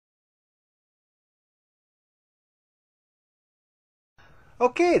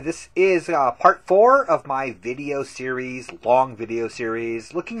Okay, this is part 4 of my video series, long video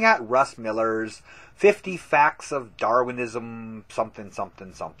series, looking at Russ Miller's 50 Facts of Darwinism, something,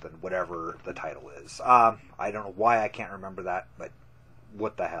 something, something, whatever the title is. I don't know why I can't remember that, but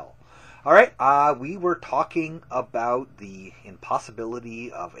what the hell. Alright, we were talking about the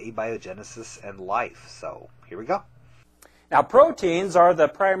impossibility of abiogenesis and life, so here we go. Now, proteins are the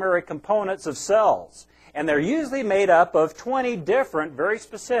primary components of cells, and they're usually made up of 20 different, very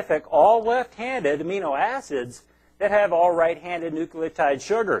specific, all left-handed amino acids that have all right-handed nucleotide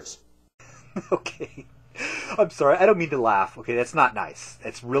sugars. Okay. I'm sorry, I don't mean to laugh. Okay, that's not nice.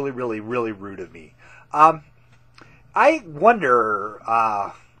 It's really, really, really rude of me. I wonder,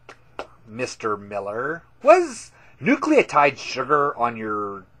 Mr. Miller, was nucleotide sugar on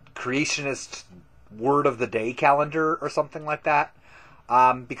your creationist word of the day calendar or something like that?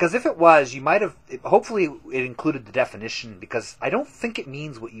 Because if it was, you might have, hopefully it included the definition, because I don't think it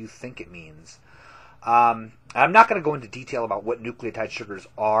means what you think it means. I'm not going to go into detail about what nucleotide sugars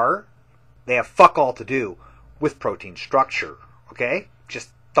are. They have fuck all to do with protein structure, okay? Just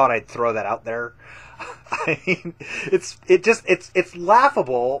thought I'd throw that out there. I mean, it's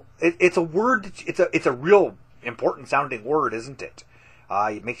laughable. It's a word, it's a real important sounding word, isn't it?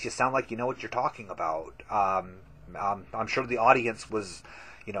 It makes you sound like you know what you're talking about. I'm sure the audience was,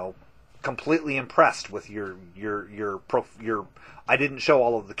 completely impressed with your I didn't show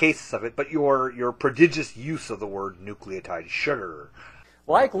all of the cases of it, but your prodigious use of the word nucleotide sugar.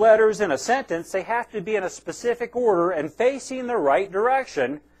 Like letters in a sentence, they have to be in a specific order and facing the right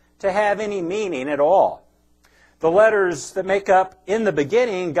direction to have any meaning at all. The letters that make up "in the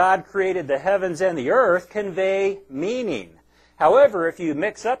beginning, God created the heavens and the earth" convey meaning. However, if you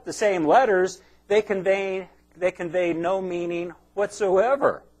mix up the same letters, they convey no meaning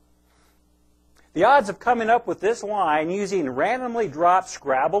whatsoever. The odds of coming up with this line using randomly dropped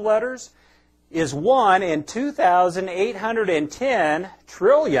Scrabble letters is 1 in 2,810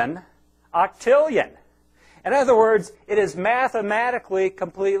 trillion octillion. In other words, it is mathematically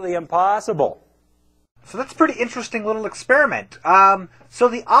completely impossible. So that's a pretty interesting little experiment. So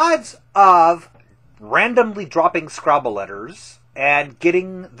the odds of randomly dropping Scrabble letters and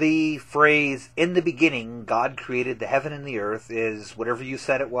getting the phrase, "in the beginning, God created the heaven and the earth," is whatever you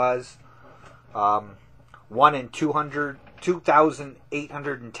said it was. 1 in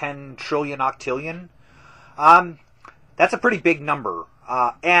 2,810 trillion octillion. That's a pretty big number.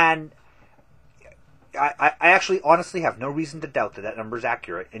 And I actually honestly have no reason to doubt that number is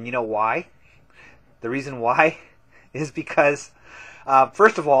accurate. And you know why? The reason why is because,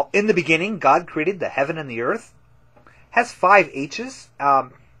 first of all, "in the beginning, God created the heaven and the earth" has 5 H's,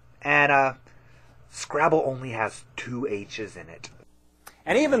 and Scrabble only has 2 H's in it.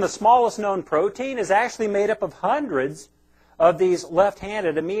 And even the smallest known protein is actually made up of hundreds of these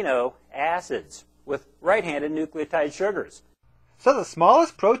left-handed amino acids with right-handed nucleotide sugars. So the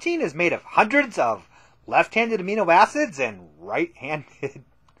smallest protein is made of hundreds of left-handed amino acids and right-handed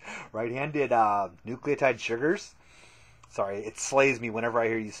nucleotide sugars? Sorry, it slays me whenever I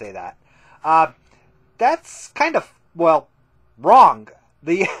hear you say that. That's kind of, well, wrong.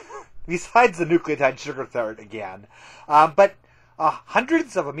 Besides the nucleotide sugar part again, but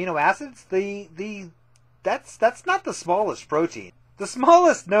hundreds of amino acids. That's not the smallest protein. The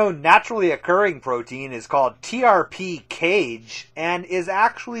smallest known naturally occurring protein is called TRP cage and is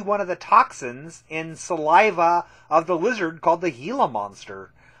actually one of the toxins in saliva of the lizard called the Gila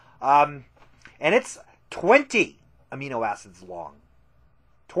monster. And it's 20 amino acids long.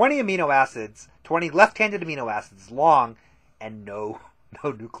 20 amino acids, 20 left-handed amino acids long, and no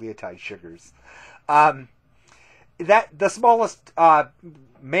nucleotide sugars. That the smallest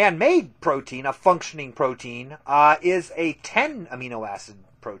man-made protein, a functioning protein, is a 10 amino acid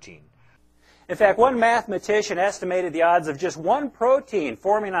protein. In fact, one mathematician estimated the odds of just one protein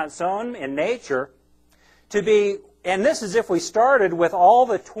forming on its own in nature to be, and this is if we started with all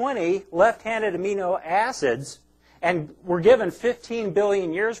the 20 left-handed amino acids and were given 15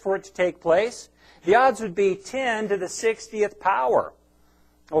 billion years for it to take place, the odds would be 10 to the 60th power.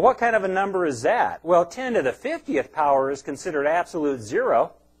 Well, what kind of a number is that? Well, 10 to the 50th power is considered absolute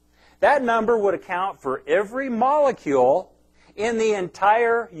zero. That number would account for every molecule in the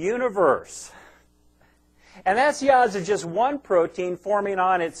entire universe. And that's the odds of just one protein forming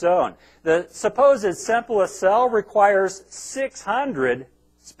on its own. The supposed simplest cell requires 600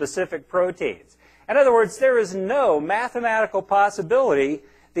 specific proteins. In other words, there is no mathematical possibility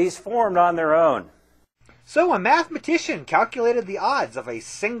these formed on their own. So a mathematician calculated the odds of a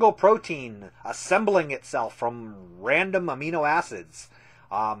single protein assembling itself from random amino acids.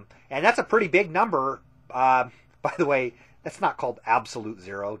 And that's a pretty big number. By the way, That's not called absolute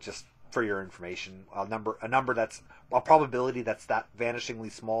zero, just for your information. A number that's a probability that's that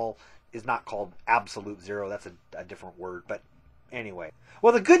vanishingly small is not called absolute zero. That's a different word. But anyway.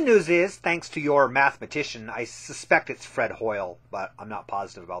 Well, the good news is, thanks to your mathematician, I suspect it's Fred Hoyle, but I'm not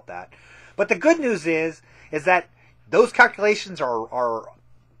positive about that. But the good news is that those calculations are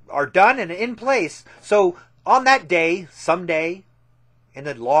done and in place. So on that day, someday, in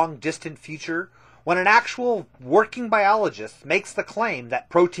the long distant future, when an actual working biologist makes the claim that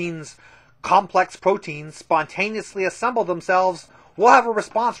complex proteins spontaneously assemble themselves, we'll have a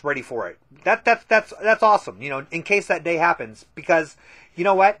response ready for it. That's awesome, in case that day happens. Because, you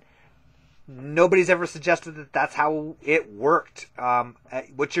know what? Nobody's ever suggested that that's how it worked.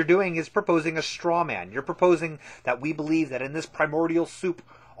 What you're doing is proposing a straw man. You're proposing that we believe that in this primordial soup,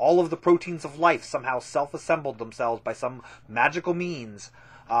 all of the proteins of life somehow self-assembled themselves by some magical means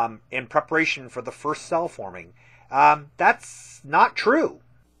in preparation for the first cell forming. That's not true.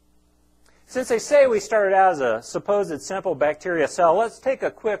 Since they say we started out as a supposed simple bacteria cell, let's take a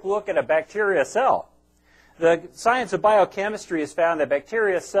quick look at a bacteria cell. The science of biochemistry has found that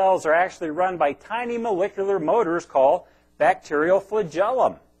bacteria cells are actually run by tiny molecular motors called bacterial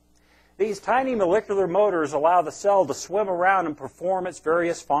flagellum. These tiny molecular motors allow the cell to swim around and perform its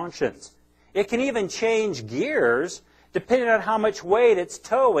various functions. It can even change gears depending on how much weight it's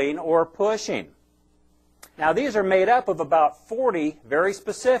towing or pushing. Now, these are made up of about 40 very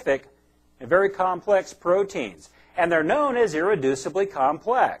specific and very complex proteins, and they're known as irreducibly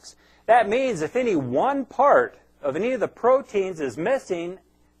complex. That means if any one part of any of the proteins is missing,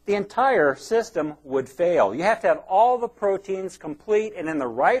 the entire system would fail. You have to have all the proteins complete and in the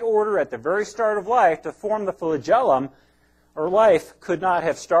right order at the very start of life to form the flagellum, or life could not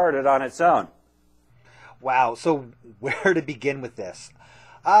have started on its own. Wow, so where to begin with this?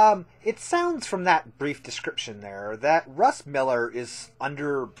 It sounds from that brief description there that Russ Miller is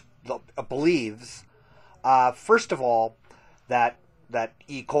believes, first of all, that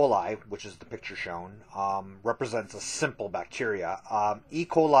E. coli, which is the picture shown, represents a simple bacteria. E.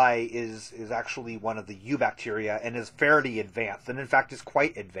 coli is actually one of the eubacteria and is fairly advanced, and in fact is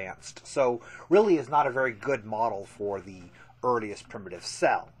quite advanced. So really is not a very good model for the earliest primitive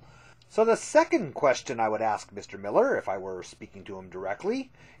cell. So the second question I would ask Mr. Miller, if I were speaking to him directly,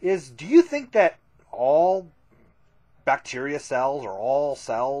 is do you think that all bacteria cells or all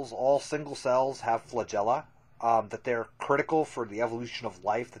single cells have flagella? That they're critical for the evolution of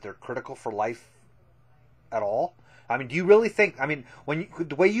life, that they're critical for life at all? I mean, do you really think,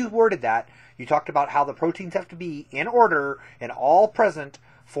 the way you worded that, you talked about how the proteins have to be in order and all present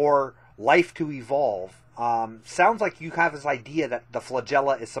for life to evolve. Sounds like you have this idea that the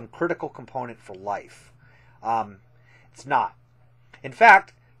flagella is some critical component for life. It's not. In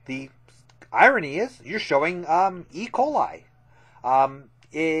fact, the irony is you're showing E. coli.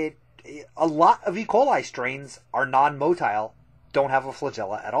 A lot of E. coli strains are non-motile, don't have a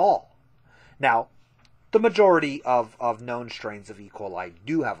flagella at all. Now, the majority of known strains of E. coli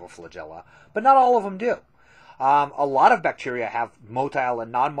do have a flagella, but not all of them do. A lot of bacteria have motile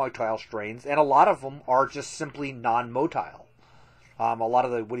and non-motile strains, and a lot of them are just simply non-motile. A lot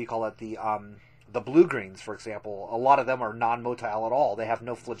of the blue-greens, for example, a lot of them are non-motile at all. They have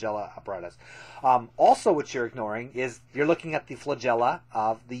no flagella apparatus. Also, what you're ignoring is you're looking at the flagella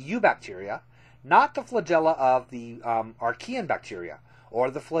of the eubacteria, not the flagella of the archaean bacteria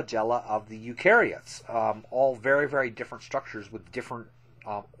or the flagella of the eukaryotes. All very, very different structures with different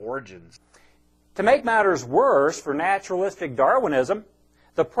origins. To make matters worse for naturalistic Darwinism,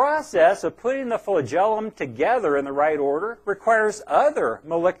 the process of putting the flagellum together in the right order requires other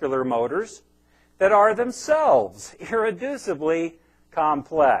molecular motors that are themselves irreducibly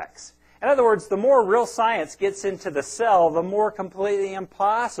complex. In other words, the more real science gets into the cell, the more completely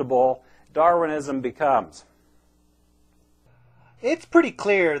impossible Darwinism becomes. It's pretty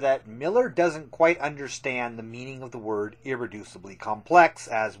clear that Miller doesn't quite understand the meaning of the word irreducibly complex,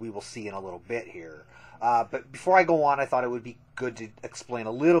 as we will see in a little bit here. But before I go on, I thought it would be good to explain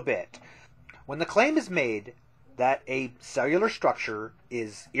a little bit. When the claim is made that a cellular structure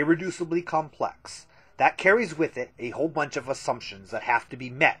is irreducibly complex, that carries with it a whole bunch of assumptions that have to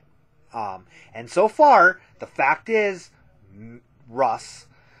be met. And so far, the fact is, Russ,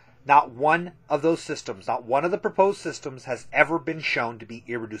 not one of those systems, not one of the proposed systems has ever been shown to be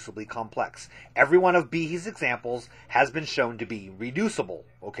irreducibly complex. Every one of Behe's examples has been shown to be reducible,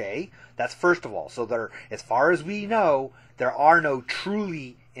 okay? That's first of all. So as far as we know, there are no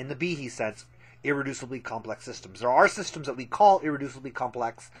truly, in the Behe sense, irreducibly complex systems. There are systems that we call irreducibly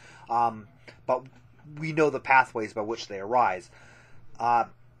complex, but we know the pathways by which they arise.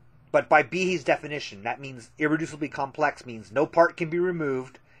 But by Behe's definition, that means irreducibly complex means no part can be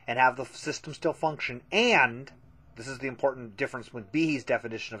removed and have the system still function. And this is the important difference with Behe's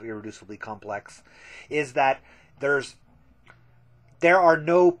definition of irreducibly complex, is that there are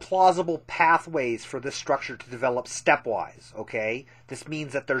no plausible pathways for this structure to develop stepwise. Okay, this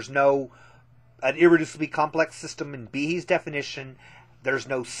means that there's no an irreducibly complex system in Behe's definition. There's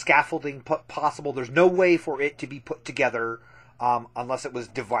no scaffolding possible. There's no way for it to be put together unless it was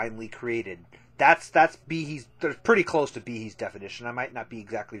divinely created. That's Behe's. They're pretty close to Behe's definition. I might not be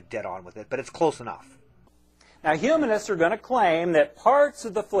exactly dead on with it, but it's close enough. Now, humanists are going to claim that parts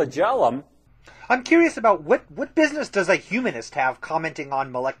of the flagellum... I'm curious about what business does a humanist have commenting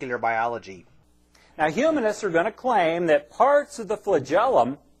on molecular biology? Now, humanists are going to claim that parts of the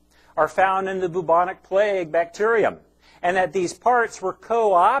flagellum are found in the bubonic plague bacterium, and that these parts were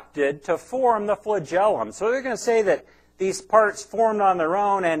co-opted to form the flagellum. So they're going to say that these parts formed on their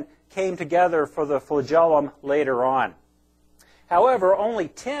own and came together for the flagellum later on. However, only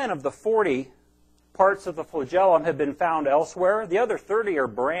 10 of the 40 parts of the flagellum have been found elsewhere. The other 30 are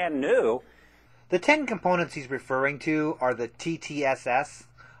brand new. The 10 components he's referring to are the TTSS,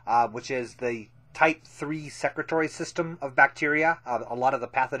 which is the type 3 secretory system of bacteria, a lot of the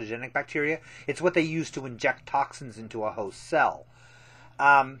pathogenic bacteria. It's what they use to inject toxins into a host cell.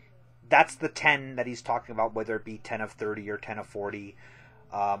 That's the 10 that he's talking about, whether it be 10 of 30 or 10 of 40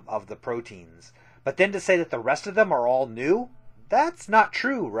 of the proteins. But then to say that the rest of them are all new, that's not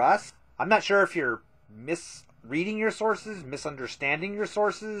true, Russ. I'm not sure if you're misreading your sources, misunderstanding your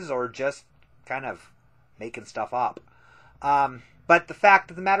sources, or just kind of making stuff up. But the fact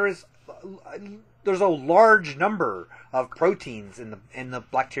of the matter is, there's a large number of proteins in the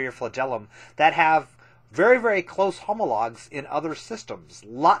bacterial flagellum that have very, very close homologs in other systems.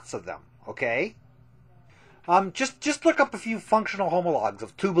 Lots of them, okay? Just look up a few functional homologs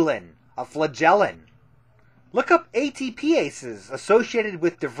of tubulin, of flagellin. Look up ATPases associated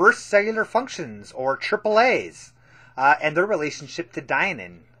with diverse cellular functions, or AAAs, and their relationship to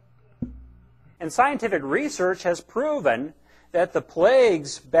dynin. And scientific research has proven that the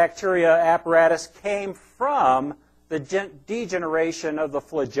plague's bacteria apparatus came from the degeneration of the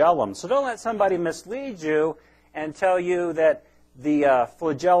flagellum. So don't let somebody mislead you and tell you that the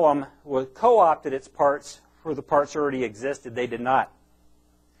flagellum co-opted its parts where the parts already existed. They did not.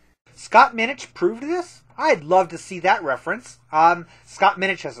 Scott Minich proved this? I'd love to see that reference. Scott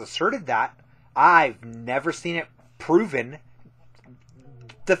Minich has asserted that. I've never seen it proven.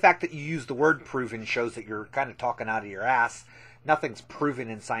 The fact that you use the word proven shows that you're kind of talking out of your ass. Nothing's proven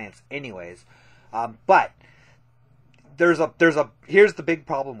in science anyways. But here's the big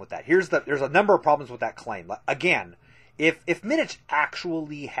problem with that. There's a number of problems with that claim. Again, if Minich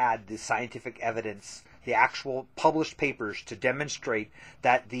actually had the scientific evidence, the actual published papers to demonstrate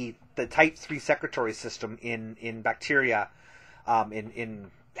that the type 3 secretory system in bacteria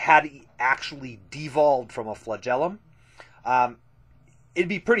had actually devolved from a flagellum, it'd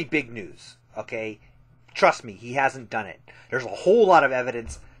be pretty big news, okay? Trust me, he hasn't done it. There's a whole lot of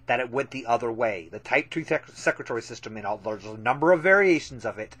evidence that it went the other way. The type 2 secretory system, there's a number of variations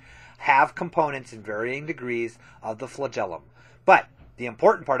of it, have components in varying degrees of the flagellum. But the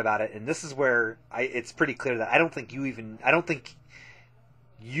important part about it, and this is where it's pretty clear that I don't think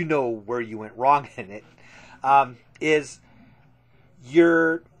you know where you went wrong in it, is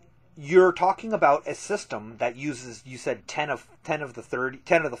you're talking about a system that uses, you said 10 of the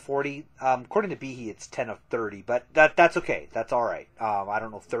 40. According to Behe, it's 10 of 30, but that's okay. That's all right. I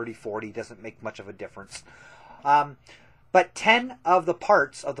don't know, 30, 40 doesn't make much of a difference. But 10 of the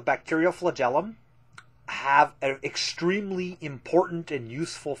parts of the bacterial flagellum have an extremely important and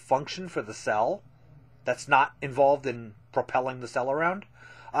useful function for the cell that's not involved in propelling the cell around.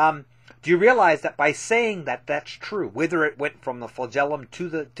 Do you realize that by saying that that's true, whether it went from the flagellum to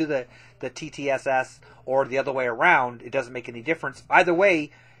the TTSS or the other way around, it doesn't make any difference. Either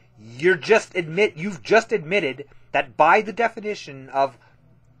way, you've just admitted that by the definition of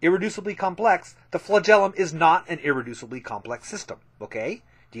irreducibly complex, the flagellum is not an irreducibly complex system. Okay?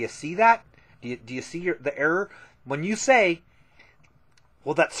 Do you see that? Do you see the error when you say,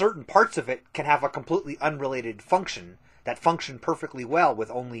 well, that certain parts of it can have a completely unrelated function that function perfectly well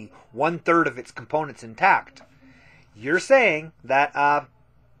with only 1/3 of its components intact? You're saying that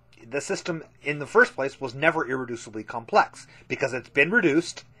the system in the first place was never irreducibly complex because it's been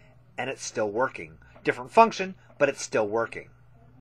reduced and it's still working. Different function, but it's still working.